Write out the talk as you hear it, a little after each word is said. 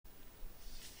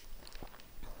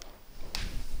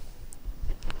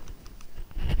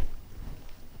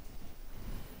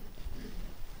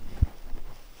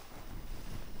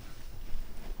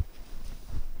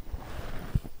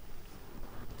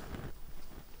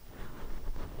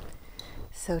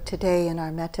So today in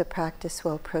our metta practice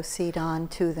we'll proceed on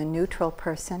to the neutral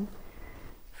person,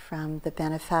 from the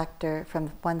benefactor,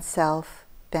 from oneself,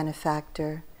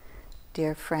 benefactor,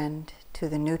 dear friend, to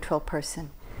the neutral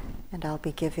person. And I'll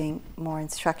be giving more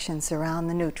instructions around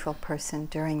the neutral person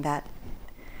during that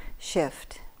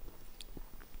shift.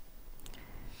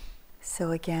 So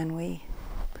again, we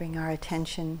bring our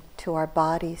attention to our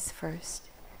bodies first.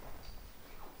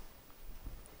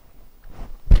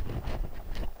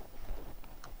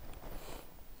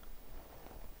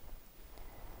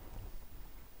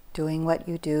 Doing what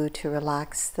you do to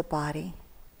relax the body.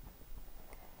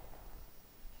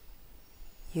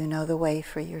 You know the way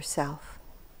for yourself.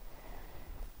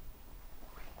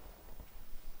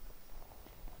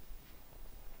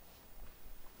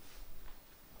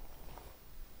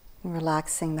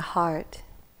 Relaxing the heart.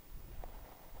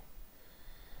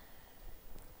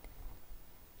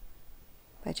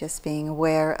 By just being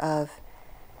aware of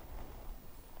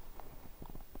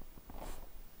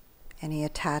any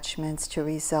attachments to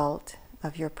result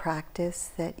of your practice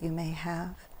that you may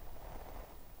have.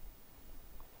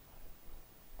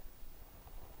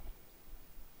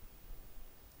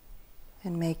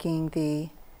 And making the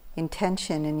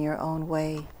intention in your own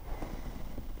way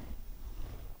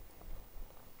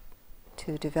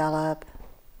to develop,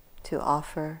 to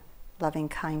offer loving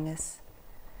kindness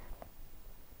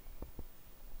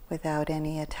without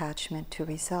any attachment to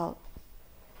result.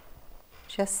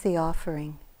 Just the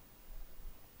offering.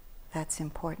 That's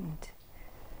important.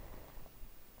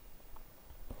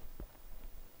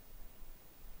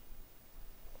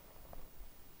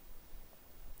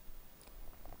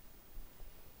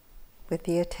 With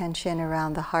the attention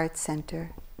around the heart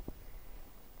center,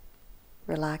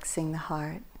 relaxing the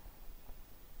heart,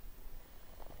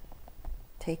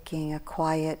 taking a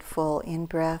quiet, full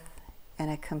in-breath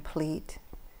and a complete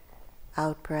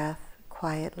out-breath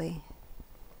quietly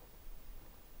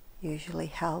usually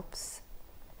helps.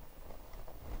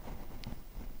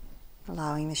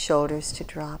 Allowing the shoulders to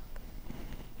drop,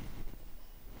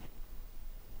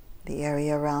 the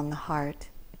area around the heart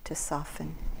to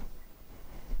soften.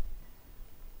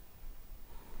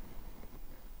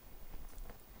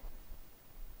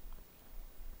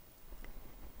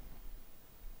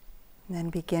 And then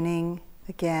beginning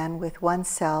again with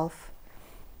oneself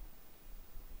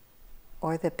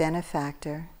or the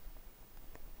benefactor,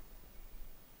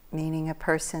 meaning a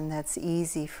person that's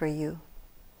easy for you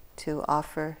to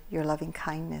offer your loving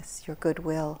kindness, your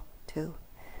goodwill to.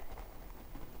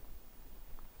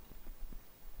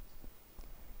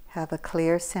 Have a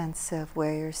clear sense of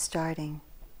where you're starting.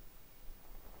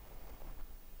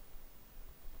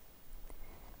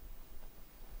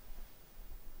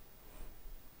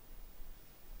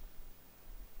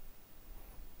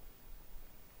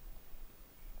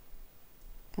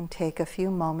 And take a few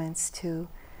moments to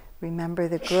remember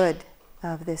the good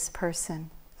of this person,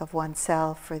 of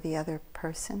oneself or the other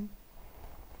person.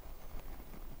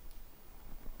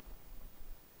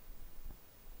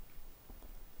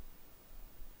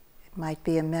 It might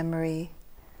be a memory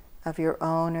of your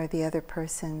own or the other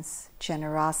person's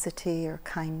generosity or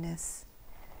kindness,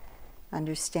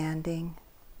 understanding,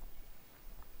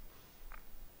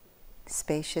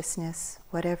 spaciousness,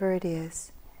 whatever it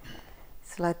is.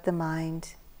 So let the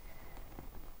mind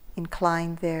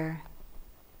incline there,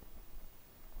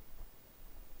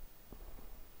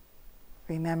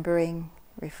 remembering,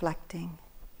 reflecting.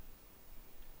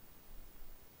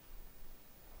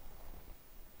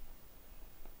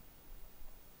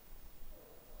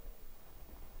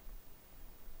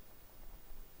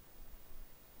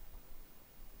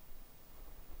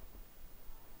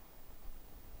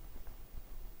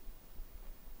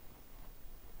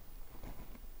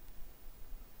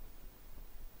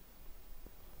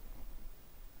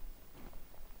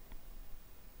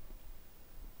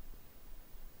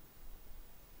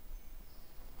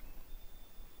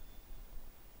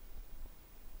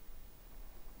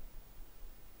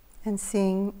 And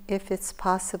seeing if it's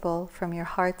possible from your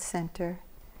heart center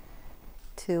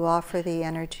to offer the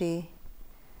energy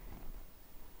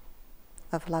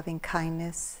of loving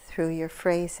kindness through your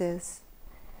phrases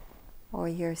or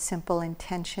your simple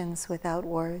intentions without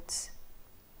words.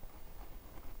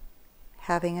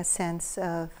 Having a sense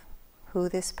of who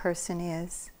this person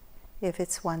is. If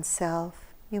it's oneself,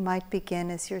 you might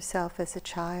begin as yourself as a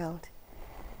child.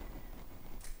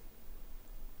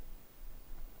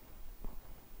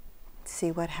 See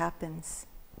what happens.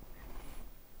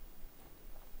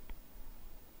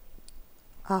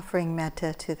 Offering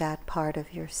metta to that part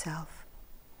of yourself.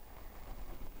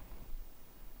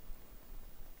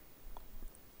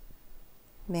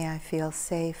 May I feel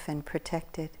safe and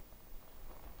protected.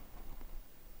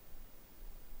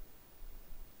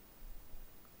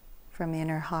 from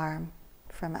inner harm,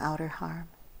 from outer harm.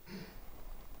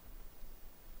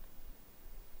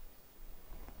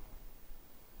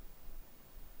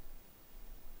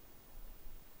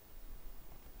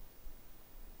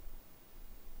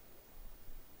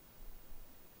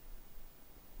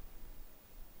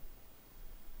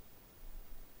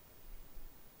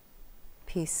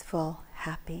 Peaceful,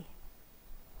 happy.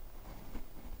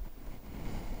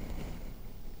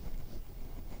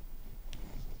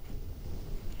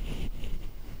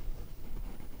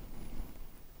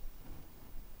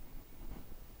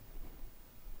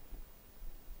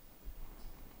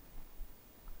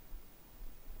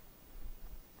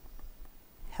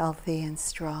 Healthy and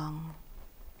strong.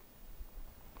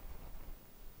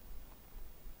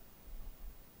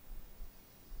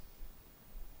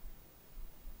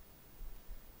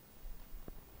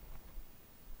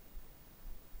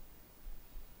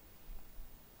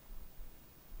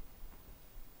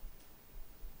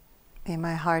 May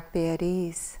my heart be at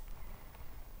ease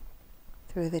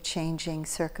through the changing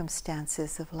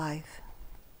circumstances of life.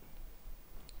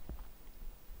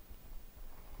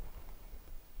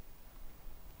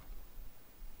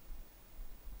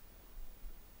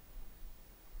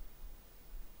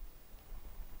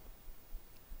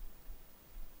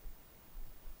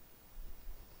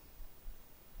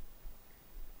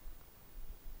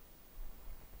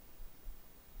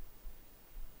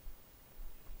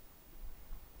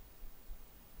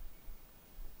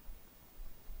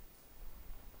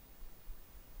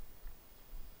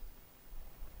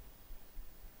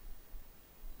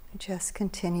 Just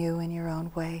continue in your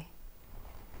own way.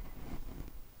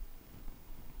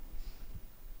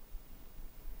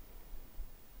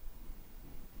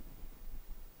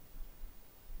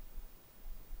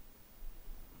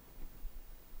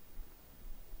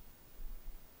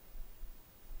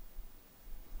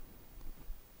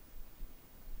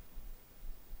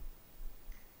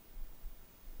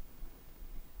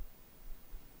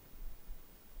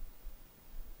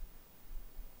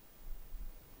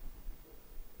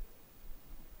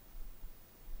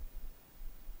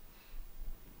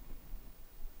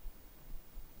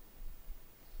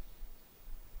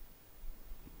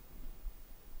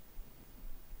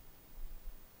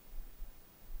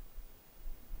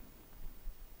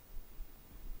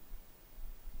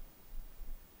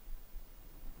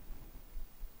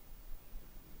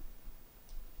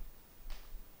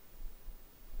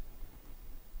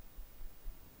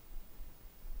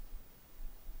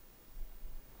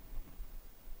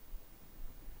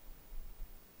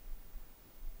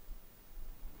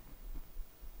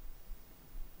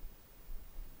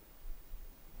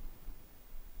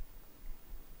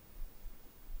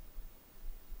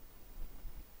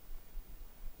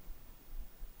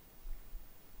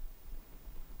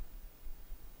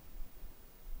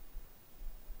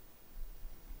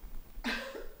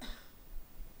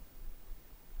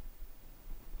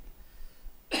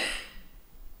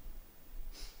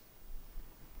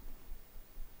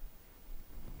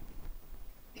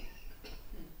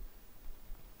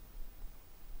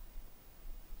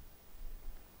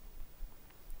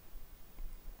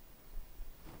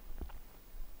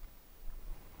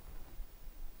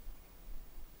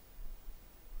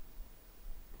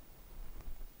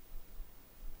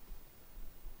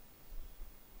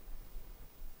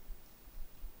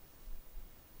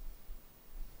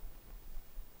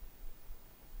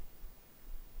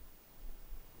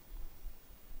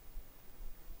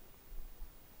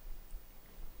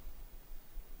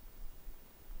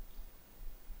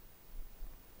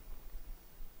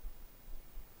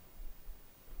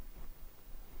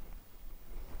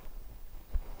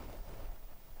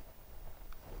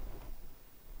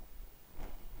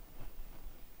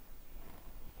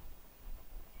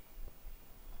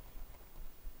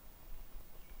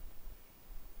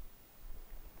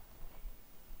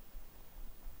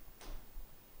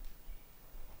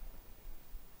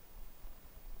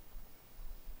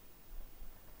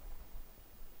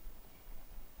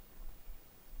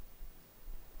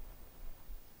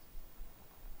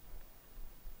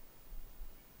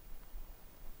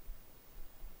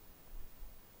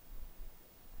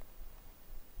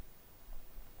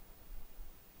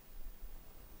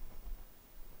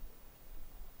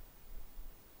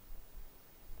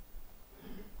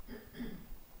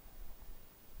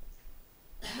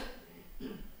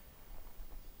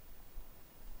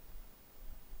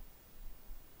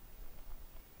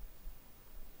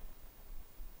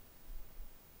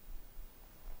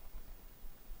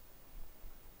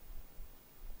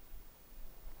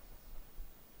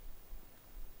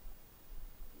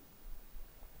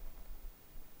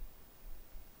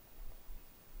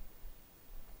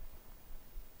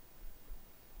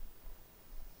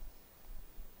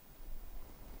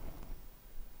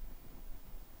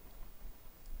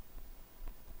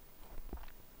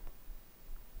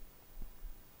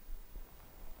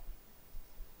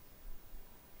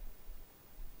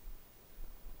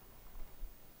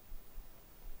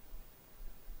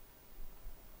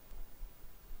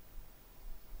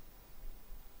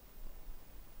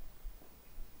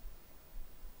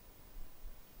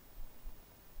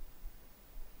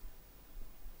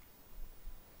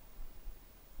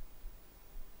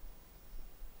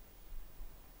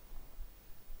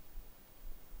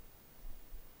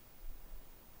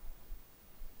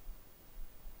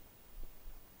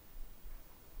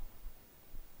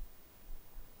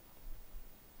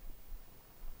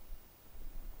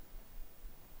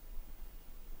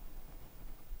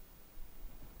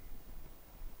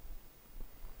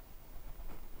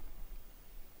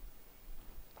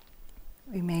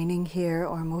 remaining here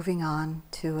or moving on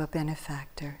to a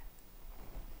benefactor.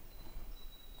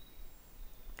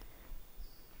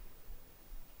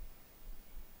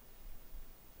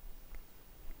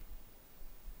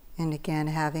 And again,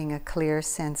 having a clear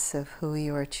sense of who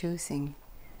you are choosing.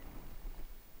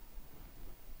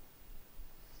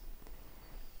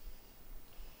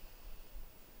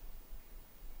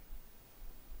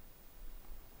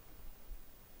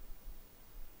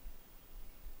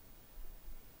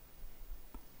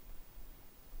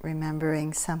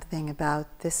 Remembering something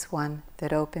about this one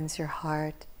that opens your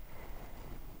heart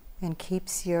and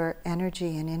keeps your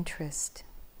energy and interest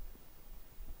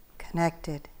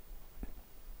connected.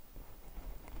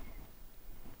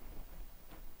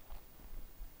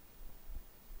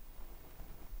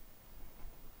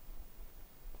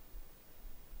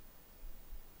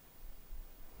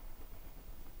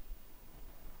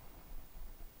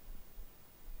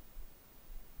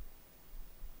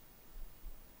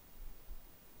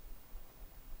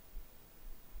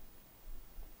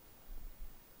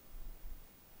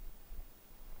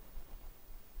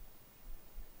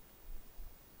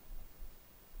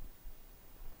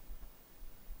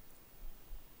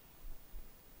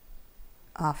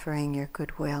 Offering your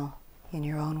goodwill in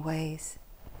your own ways.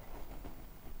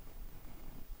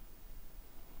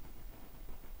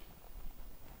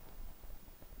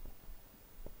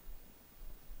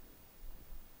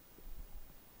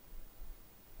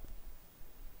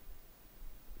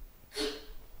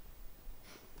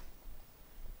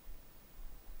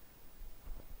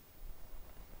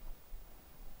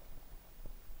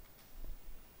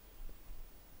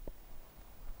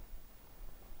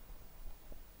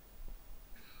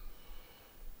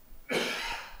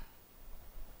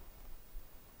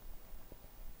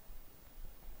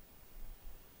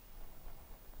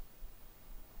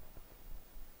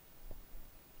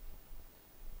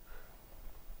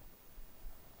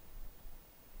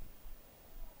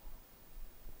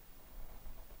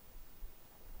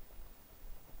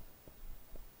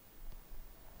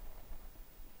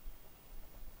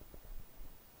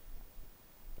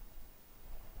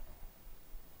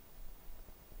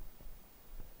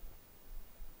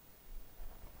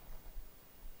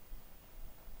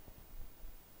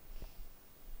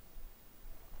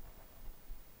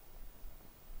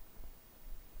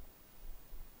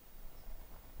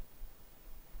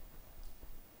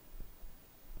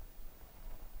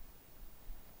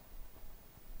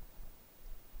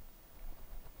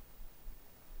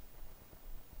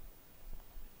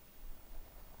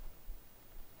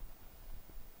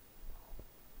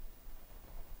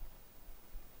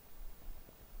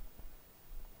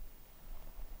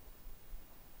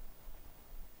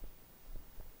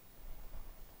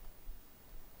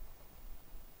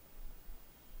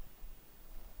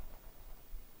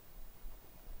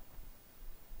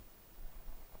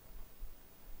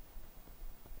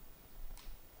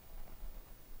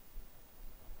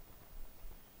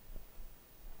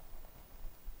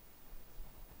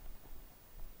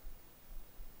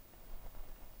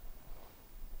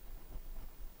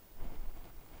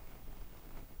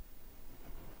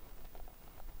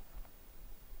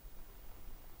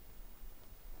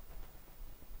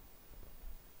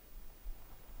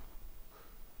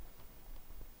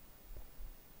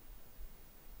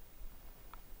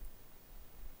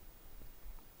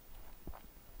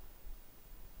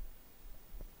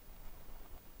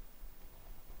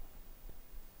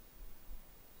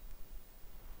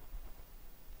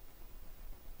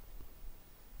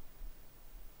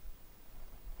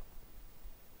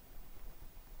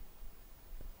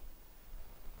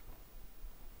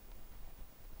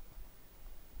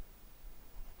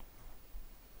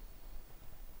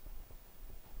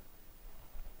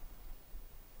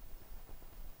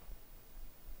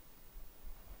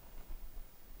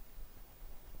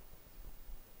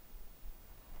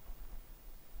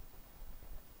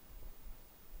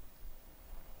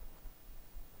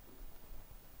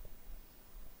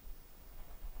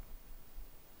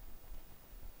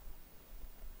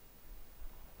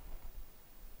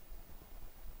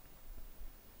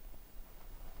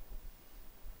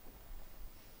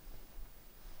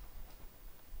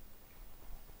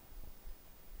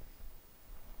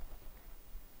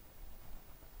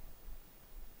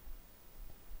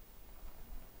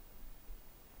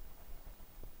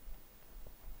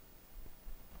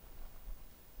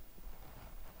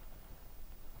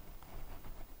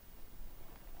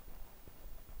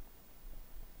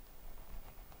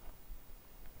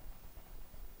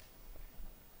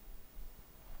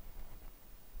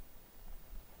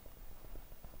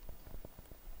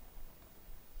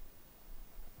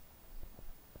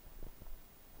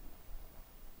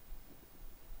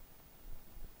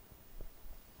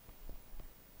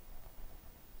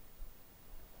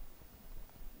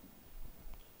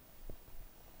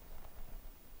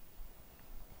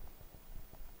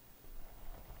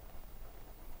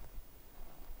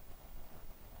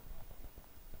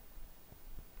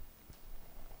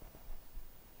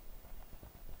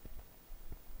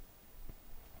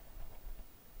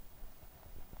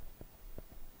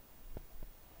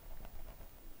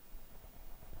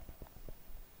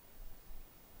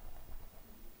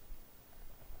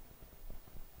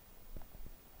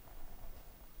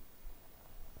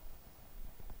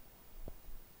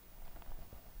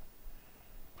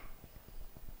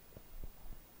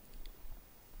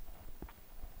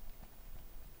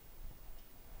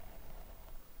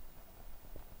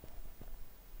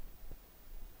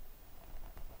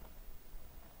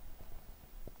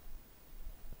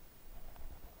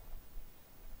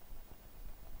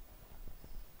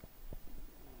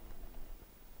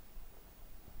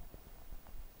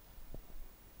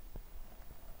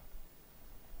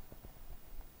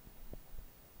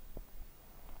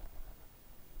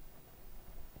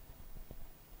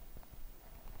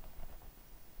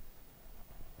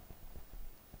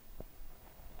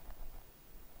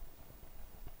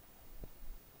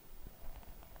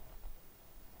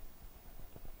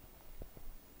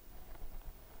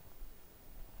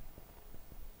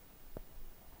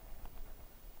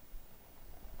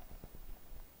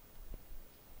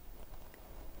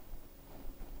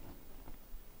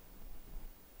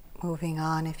 moving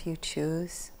on if you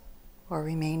choose, or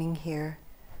remaining here.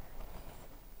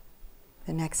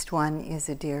 The next one is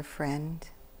a dear friend,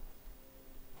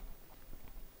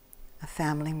 a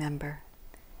family member.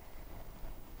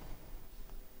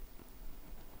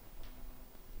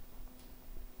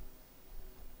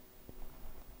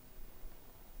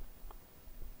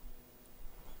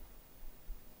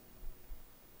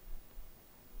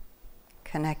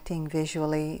 Connecting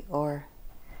visually or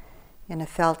in a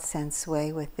felt sense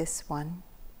way with this one.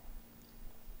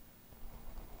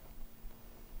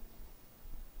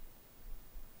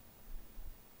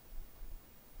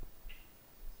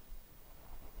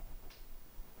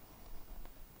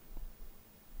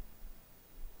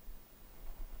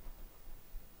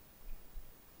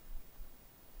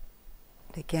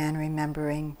 Again,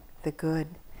 remembering the good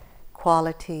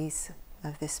qualities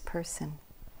of this person.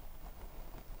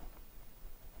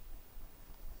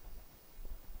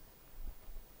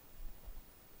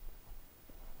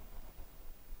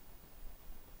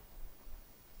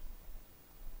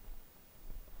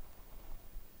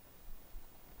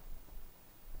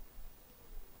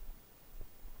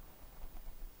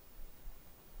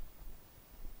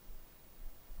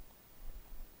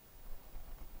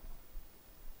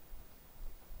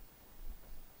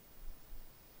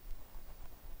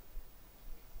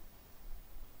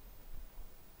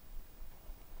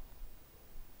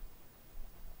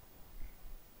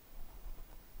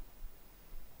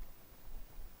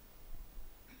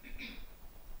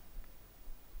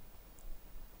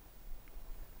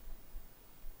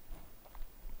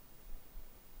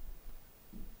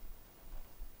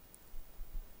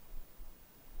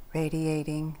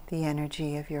 Radiating the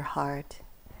energy of your heart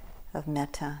of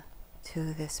metta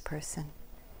to this person.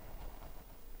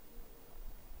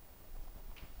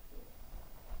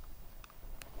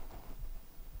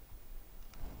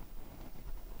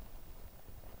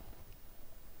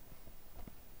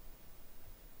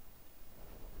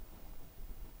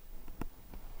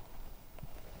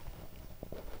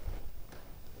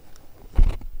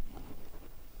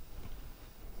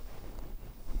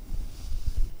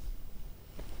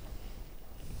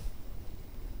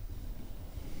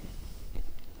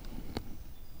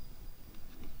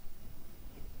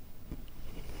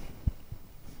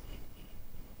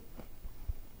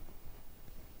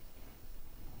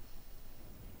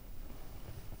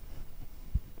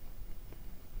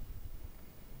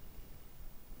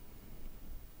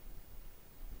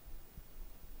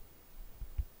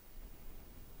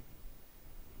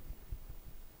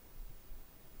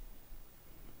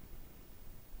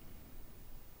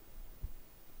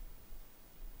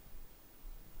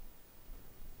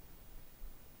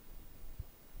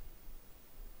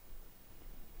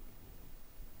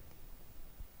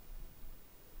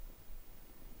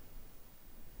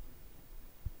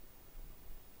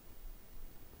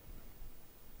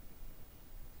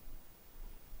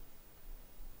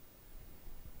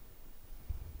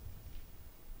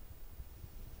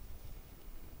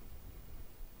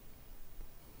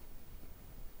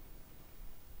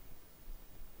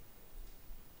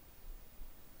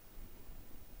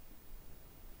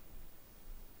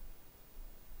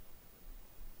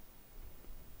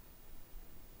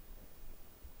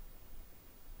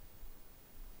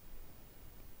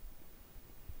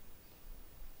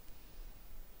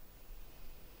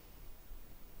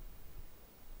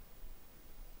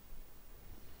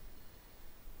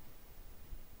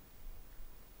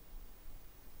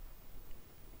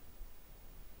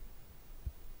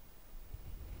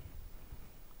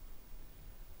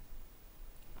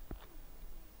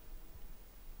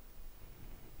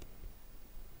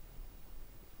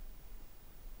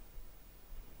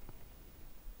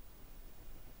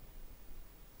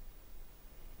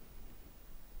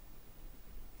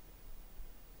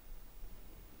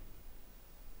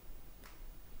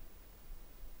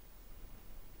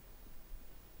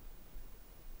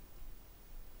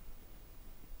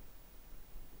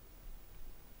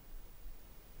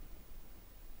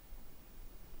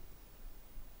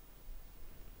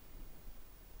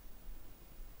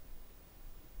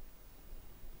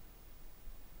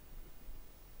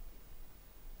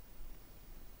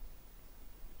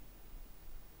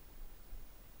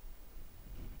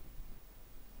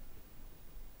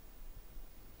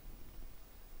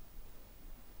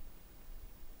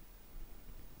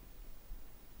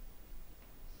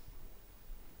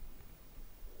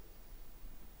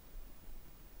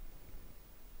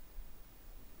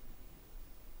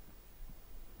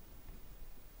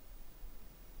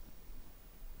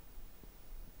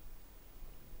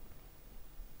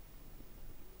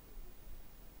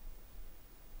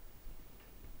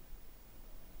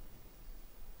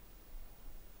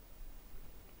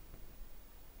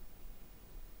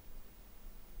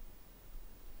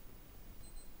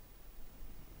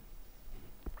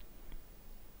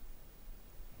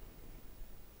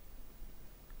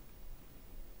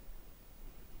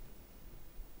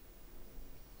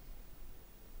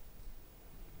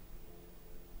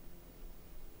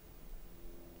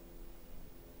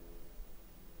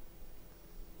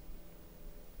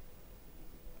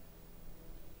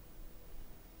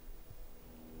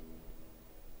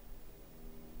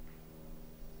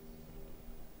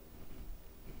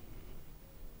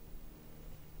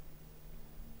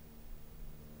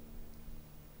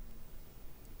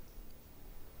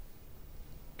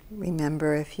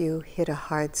 Remember, if you hit a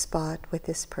hard spot with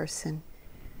this person,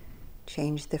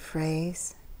 change the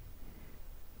phrase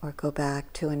or go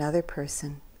back to another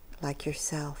person like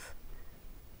yourself.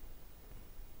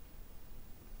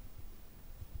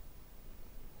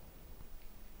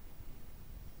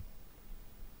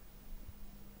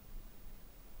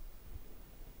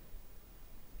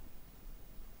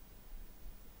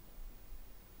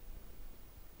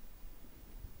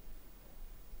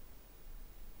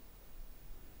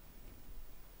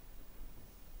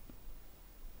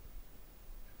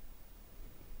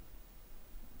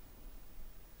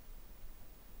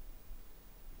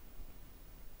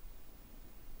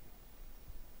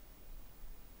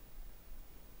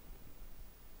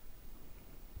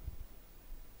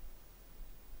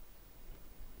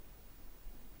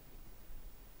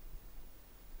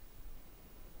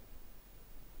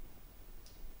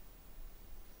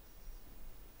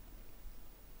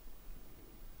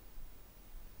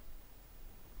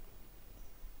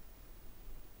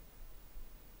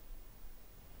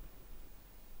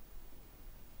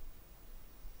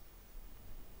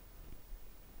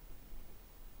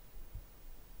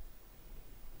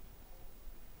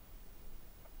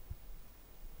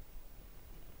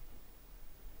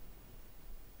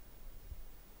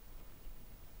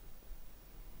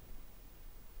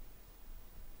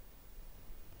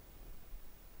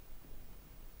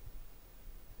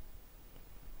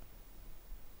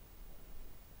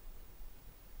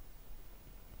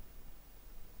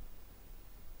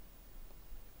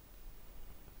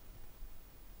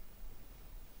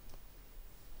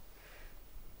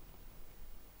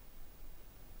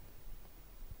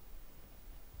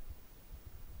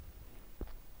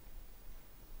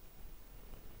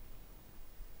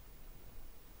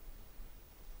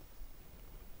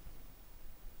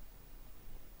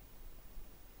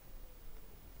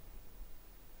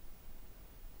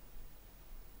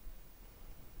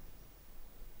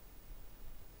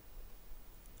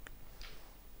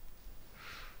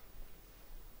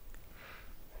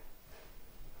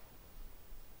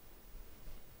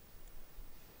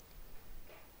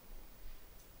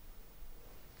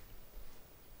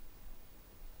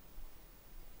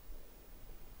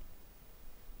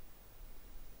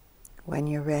 When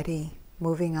you're ready,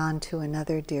 moving on to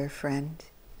another dear friend.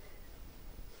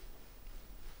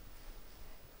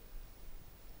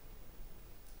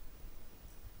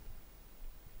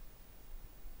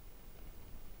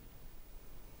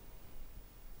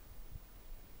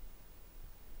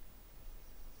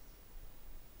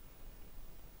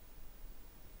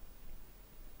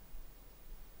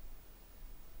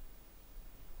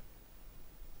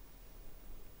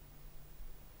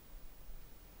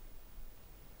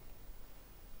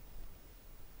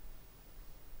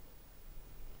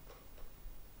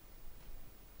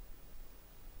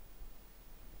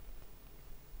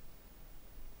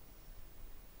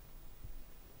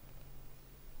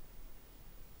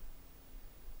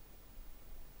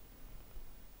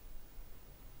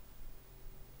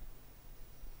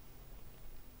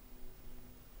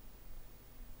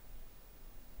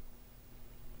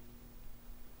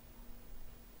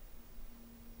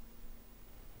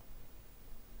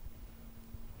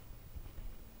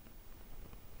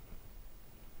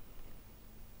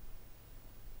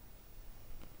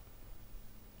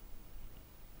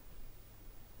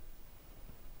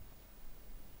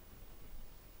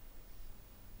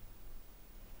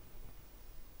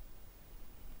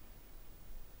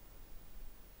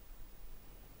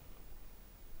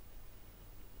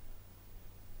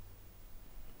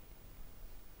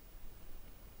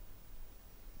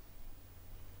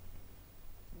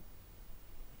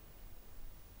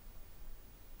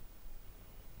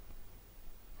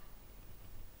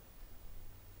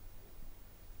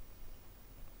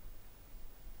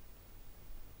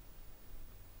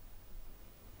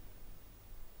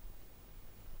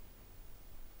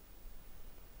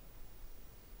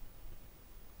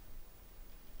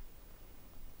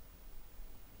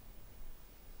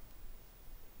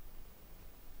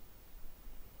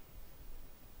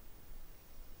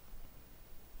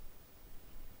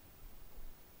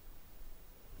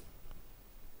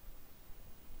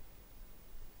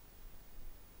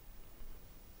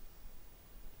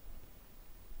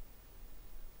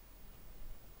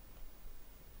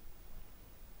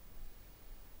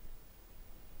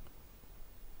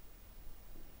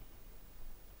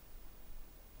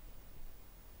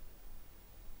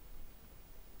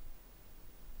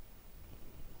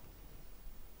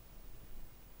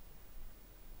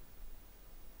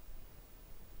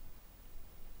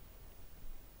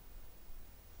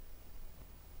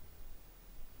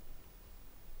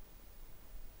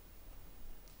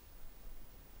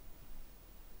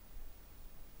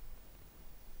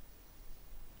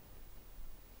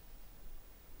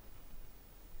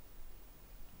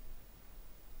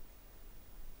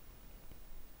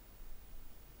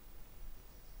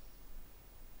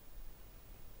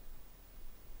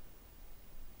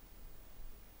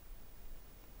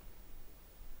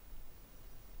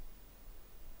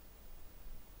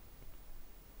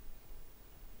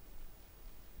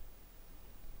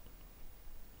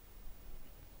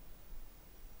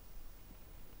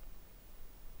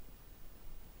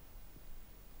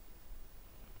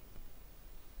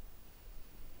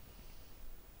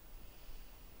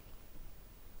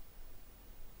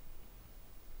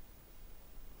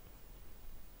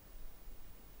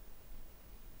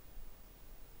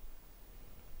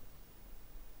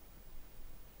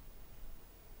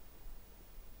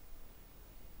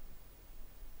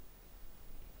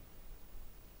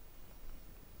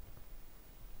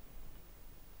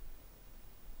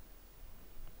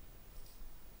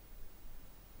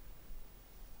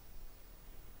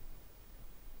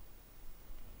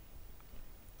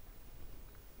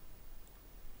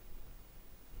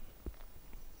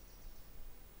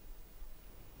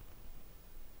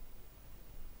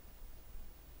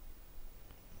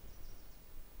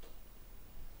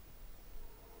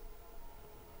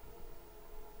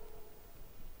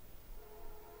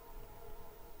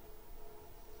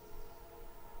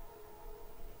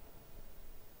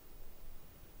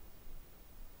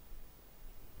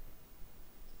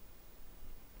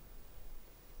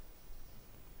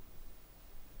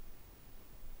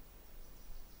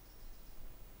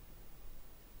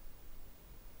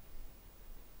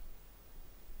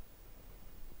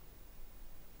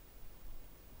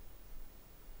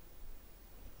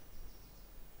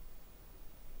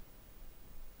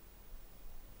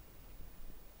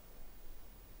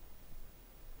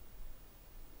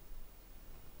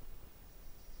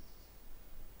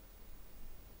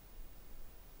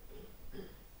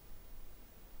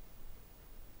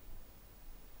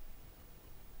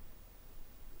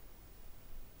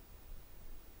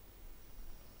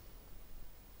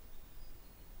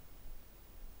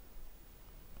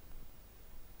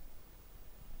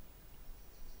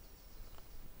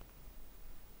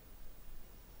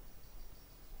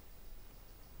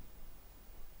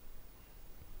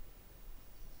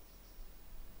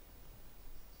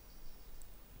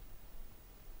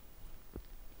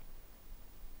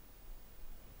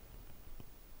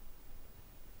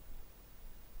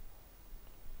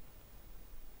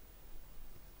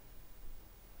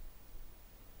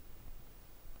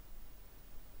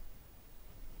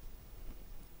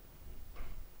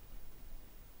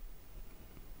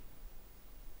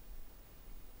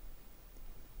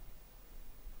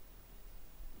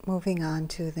 Moving on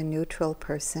to the neutral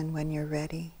person when you're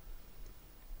ready.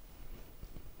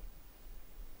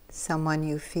 Someone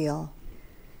you feel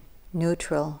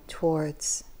neutral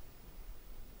towards.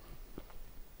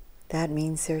 That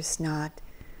means there's not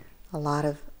a lot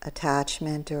of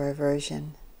attachment or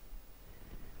aversion.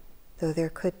 Though there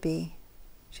could be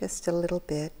just a little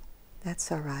bit,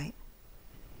 that's all right.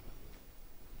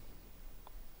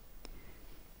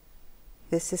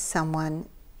 This is someone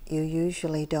you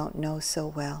usually don't know so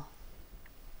well.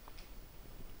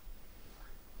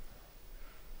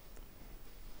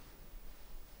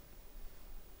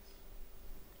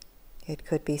 It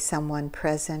could be someone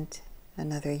present,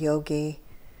 another yogi,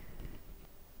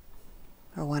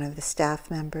 or one of the staff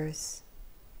members,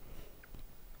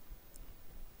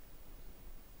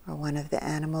 or one of the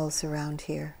animals around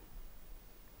here,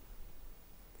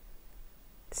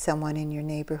 someone in your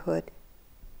neighborhood.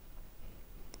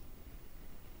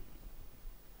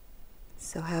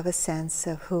 So have a sense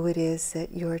of who it is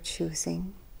that you're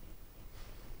choosing.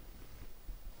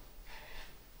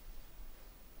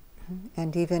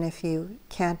 And even if you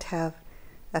can't have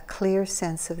a clear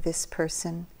sense of this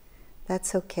person,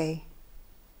 that's okay.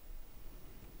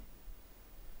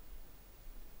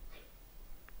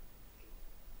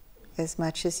 As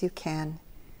much as you can,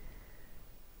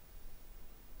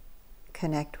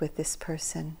 connect with this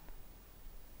person,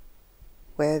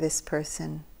 where this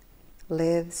person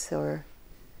lives or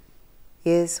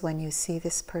is when you see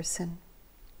this person.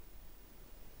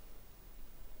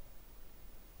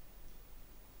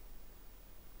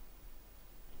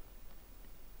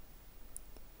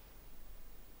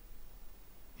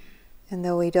 And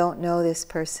though we don't know this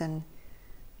person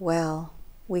well,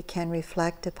 we can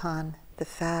reflect upon the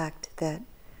fact that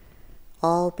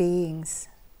all beings,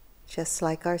 just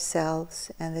like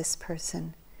ourselves and this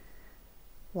person,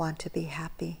 want to be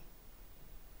happy,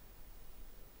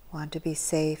 want to be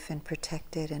safe and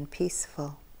protected and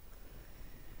peaceful.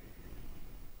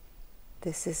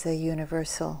 This is a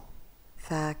universal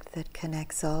fact that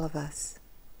connects all of us.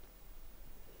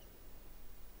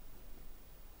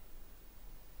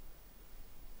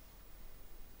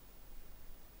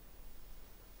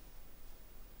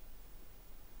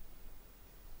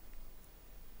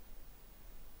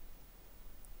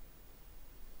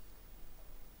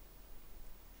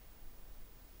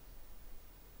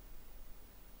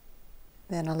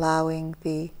 Then allowing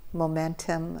the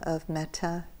momentum of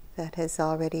metta that has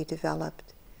already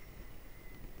developed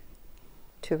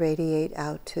to radiate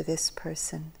out to this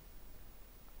person.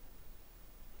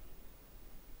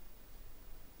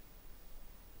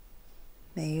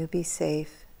 May you be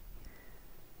safe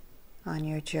on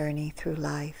your journey through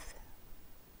life,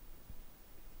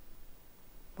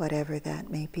 whatever that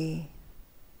may be.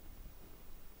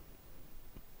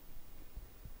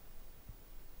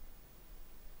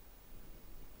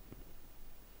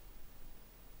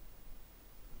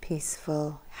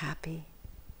 Peaceful, happy.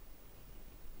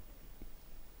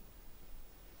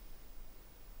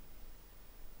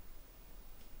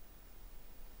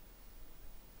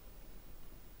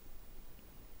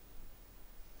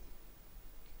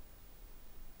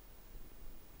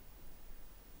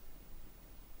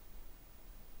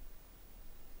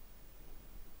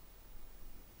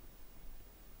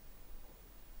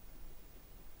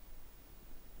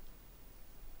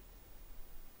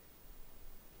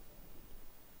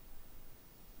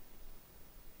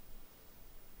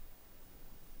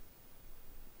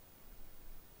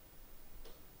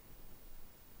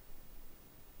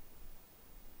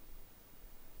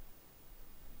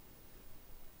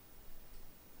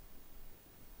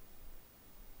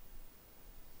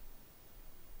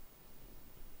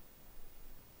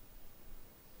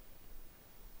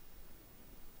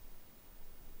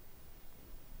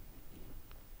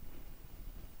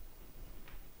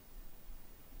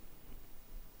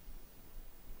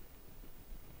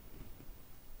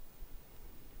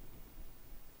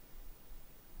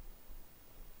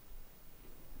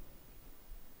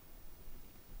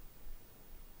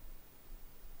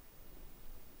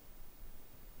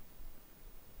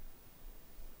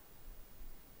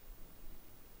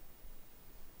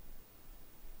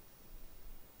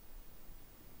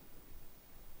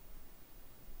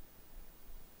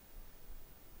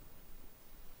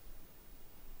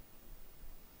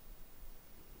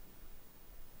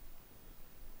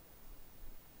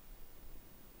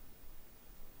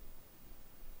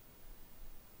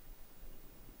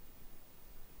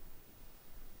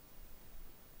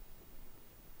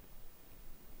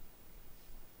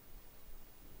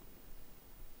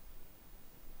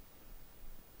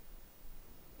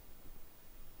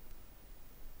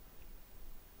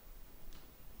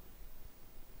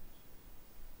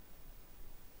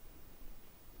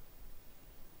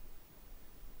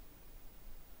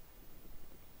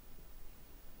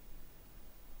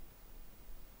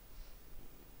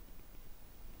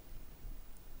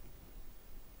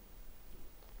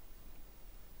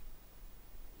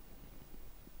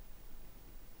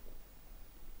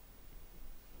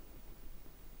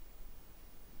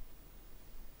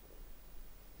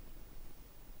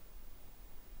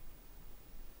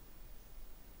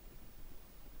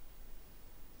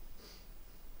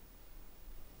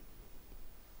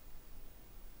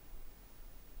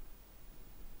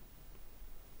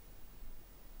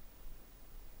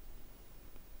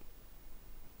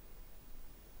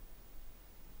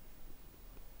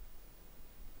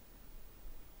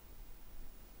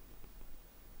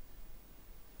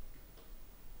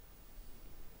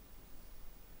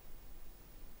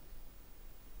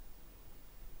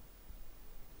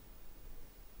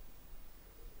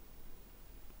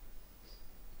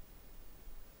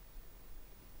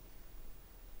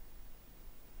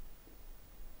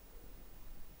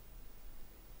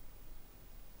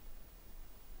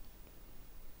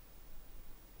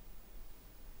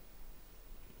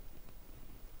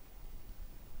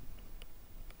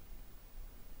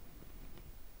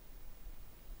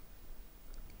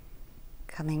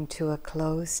 Coming to a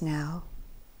close now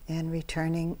and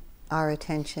returning our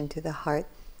attention to the heart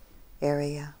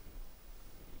area.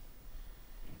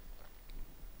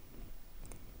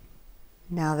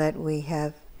 Now that we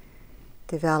have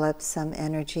developed some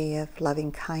energy of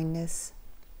loving kindness,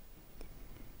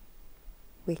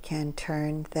 we can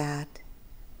turn that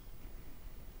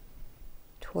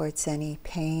towards any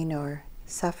pain or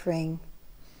suffering,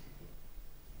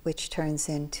 which turns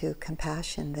into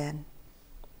compassion then.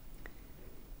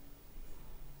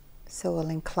 So we'll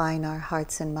incline our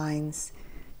hearts and minds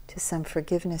to some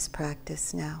forgiveness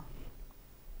practice now,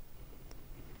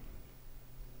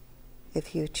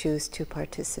 if you choose to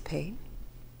participate.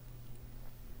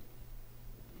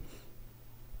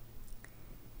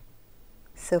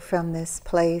 So from this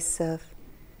place of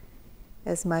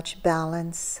as much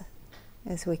balance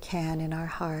as we can in our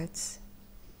hearts,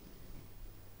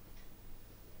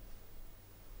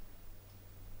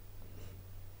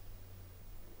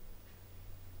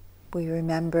 we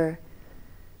remember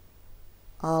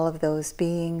all of those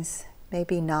beings,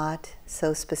 maybe not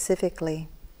so specifically,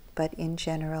 but in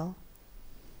general,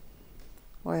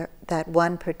 or that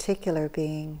one particular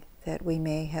being that we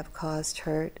may have caused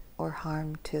hurt or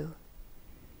harm to.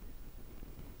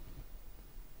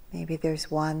 Maybe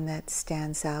there's one that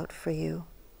stands out for you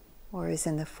or is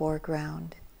in the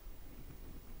foreground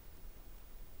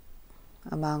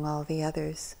among all the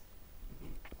others.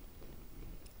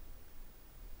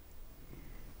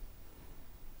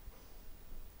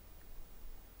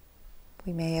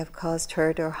 We may have caused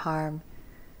hurt or harm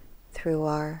through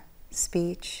our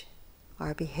speech,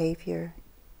 our behavior,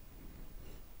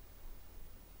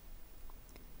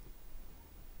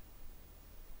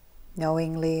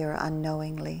 knowingly or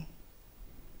unknowingly,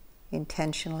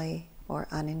 intentionally or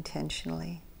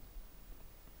unintentionally.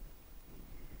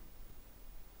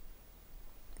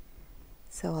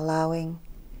 So allowing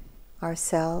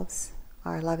ourselves,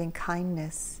 our loving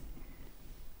kindness,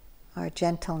 our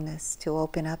gentleness to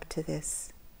open up to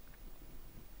this.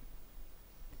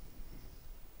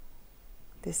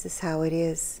 This is how it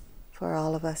is for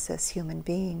all of us as human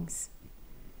beings.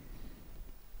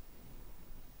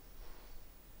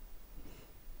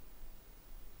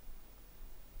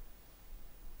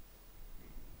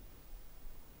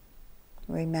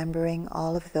 Remembering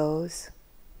all of those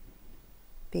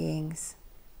beings,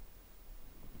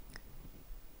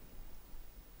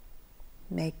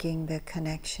 making the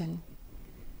connection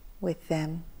with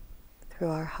them through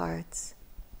our hearts.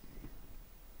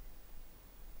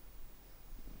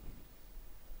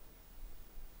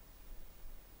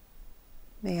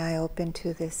 May I open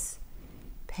to this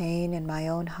pain in my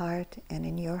own heart and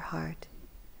in your heart.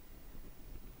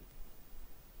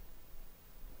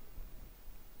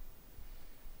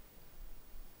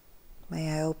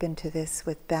 May I open to this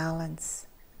with balance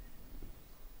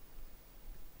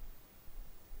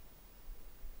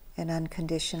and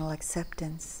unconditional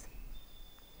acceptance.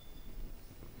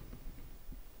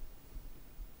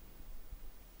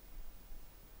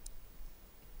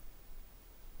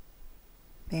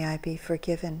 May I be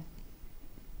forgiven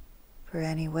for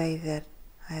any way that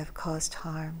I have caused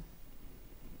harm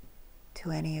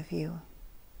to any of you,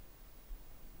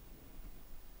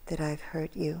 that I've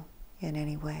hurt you in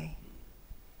any way.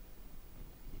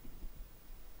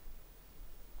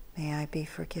 May I be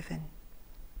forgiven.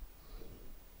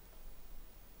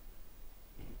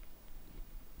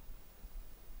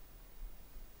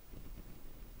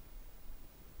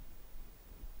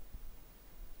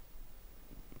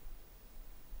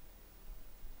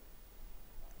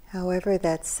 However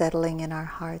that's settling in our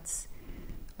hearts,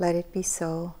 let it be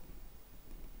so.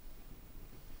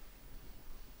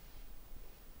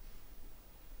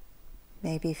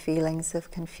 Maybe feelings of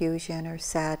confusion or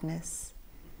sadness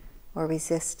or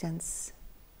resistance,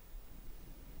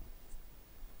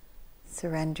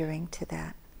 surrendering to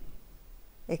that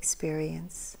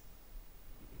experience.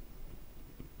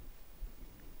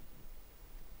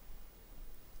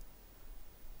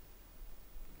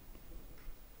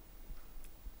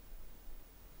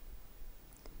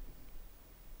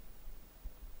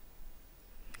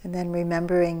 And then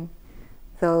remembering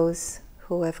those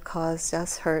who have caused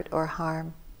us hurt or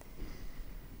harm,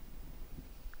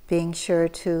 being sure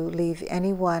to leave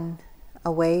anyone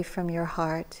away from your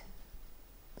heart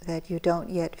that you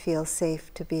don't yet feel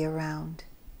safe to be around,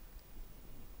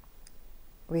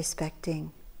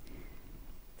 respecting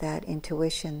that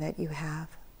intuition that you have.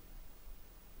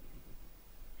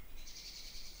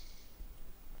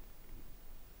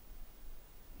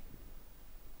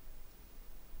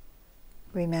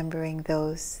 Remembering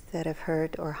those that have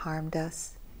hurt or harmed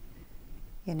us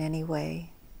in any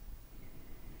way,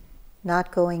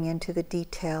 not going into the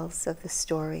details of the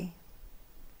story,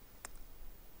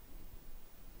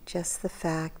 just the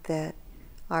fact that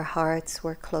our hearts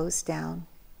were closed down.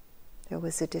 There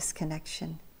was a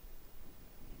disconnection.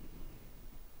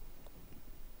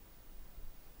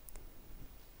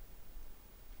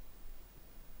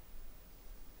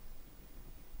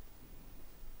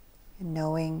 And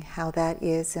knowing how that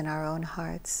is in our own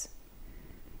hearts,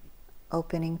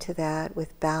 opening to that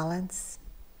with balance,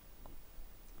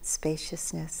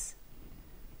 spaciousness,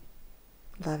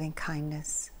 loving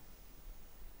kindness.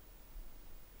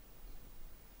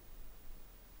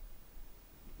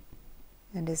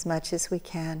 And as much as we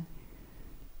can,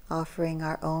 offering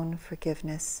our own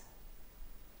forgiveness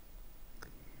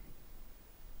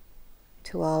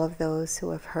to all of those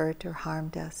who have hurt or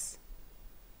harmed us.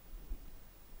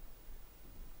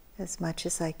 As much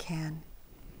as I can,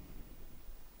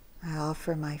 I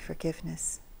offer my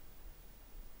forgiveness.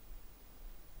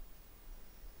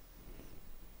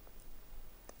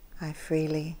 I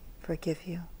freely forgive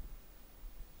you.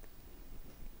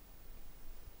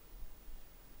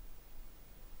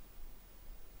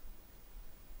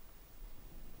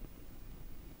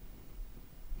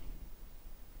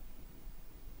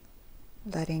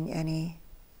 Letting any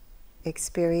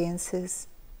experiences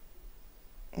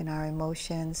in our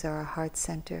emotions or our heart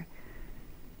center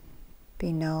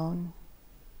be known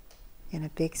in a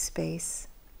big space,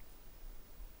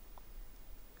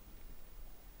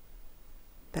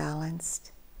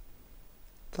 balanced,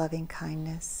 loving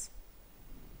kindness.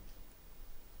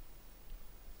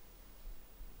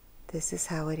 This is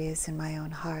how it is in my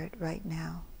own heart right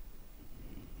now.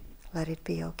 Let it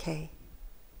be okay.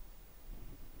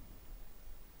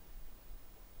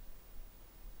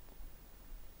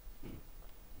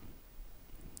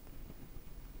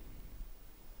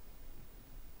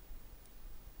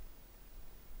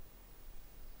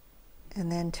 And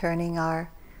then turning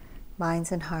our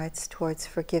minds and hearts towards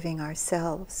forgiving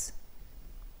ourselves,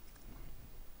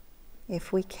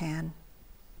 if we can,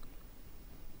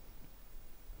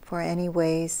 for any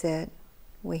ways that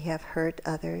we have hurt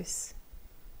others,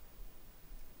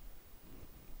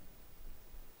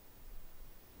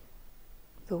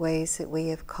 the ways that we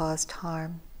have caused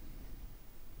harm,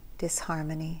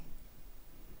 disharmony.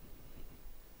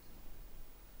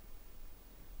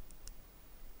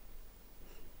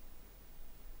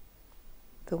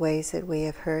 The ways that we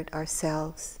have hurt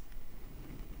ourselves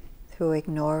through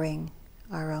ignoring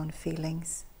our own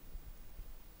feelings,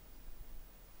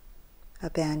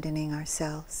 abandoning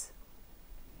ourselves.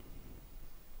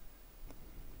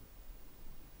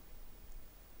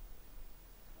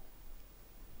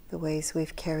 The ways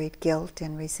we've carried guilt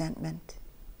and resentment.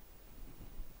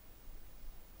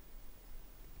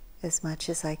 As much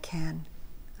as I can,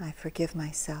 I forgive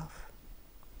myself.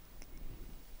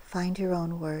 Find your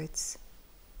own words.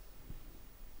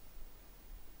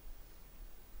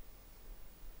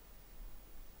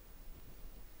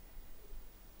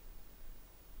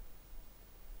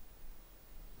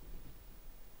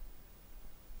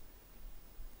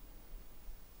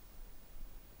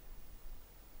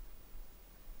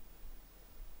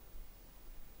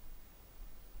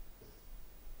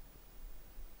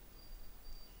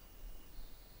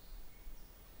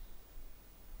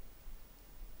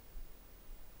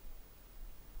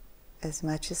 As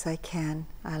much as I can,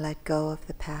 I let go of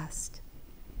the past.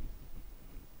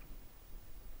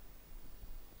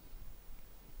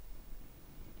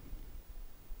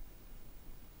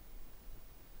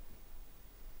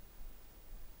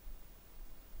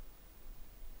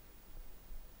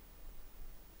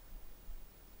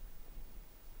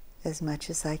 As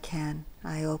much as I can,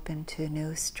 I open to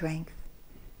new strength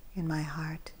in my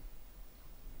heart.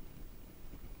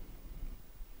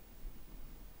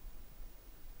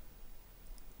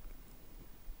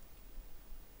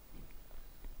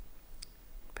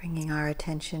 Bringing our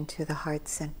attention to the heart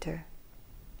center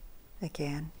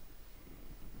again.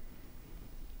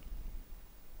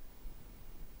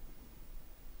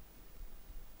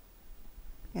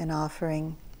 And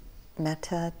offering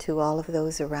metta to all of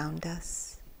those around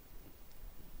us,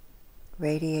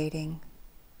 radiating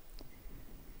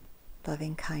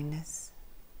loving kindness,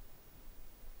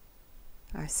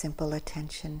 our simple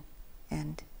attention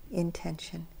and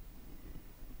intention.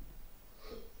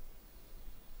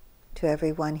 To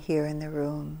everyone here in the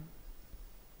room,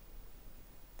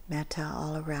 metta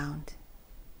all around,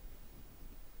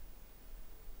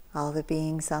 all the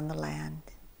beings on the land,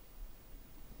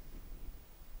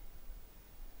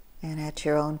 and at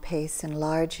your own pace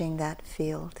enlarging that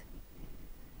field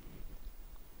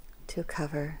to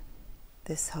cover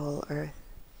this whole earth,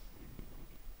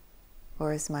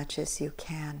 or as much as you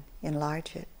can,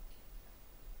 enlarge it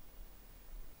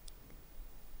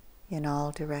in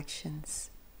all directions.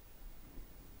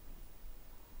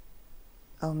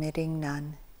 omitting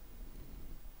none.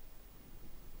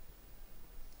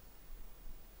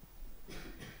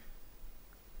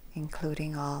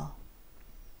 Including all.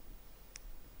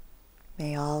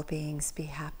 May all beings be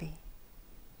happy.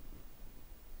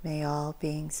 May all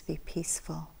beings be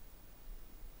peaceful.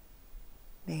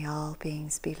 May all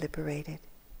beings be liberated.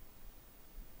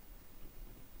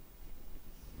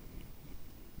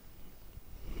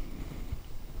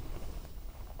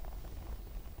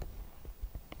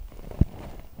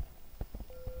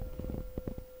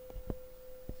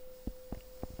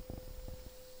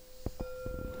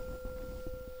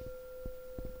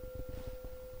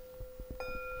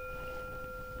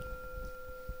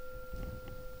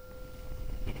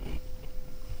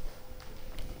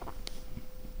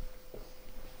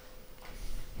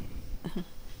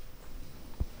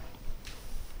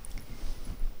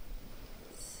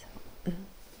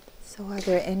 So are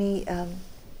there any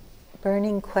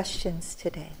burning questions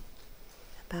today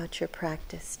about your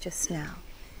practice just now?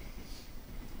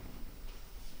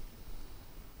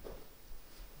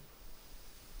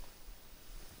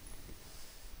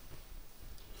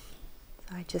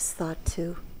 So I just thought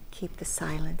to keep the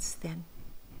silence then.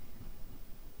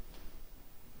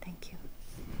 Thank you.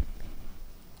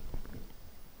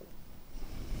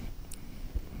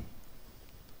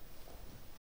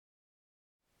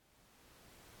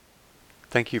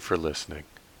 Thank you for listening.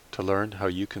 To learn how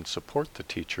you can support the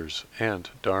teachers and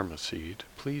Dharma Seed,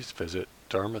 please visit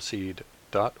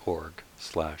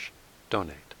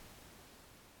dharmaseed.org/donate.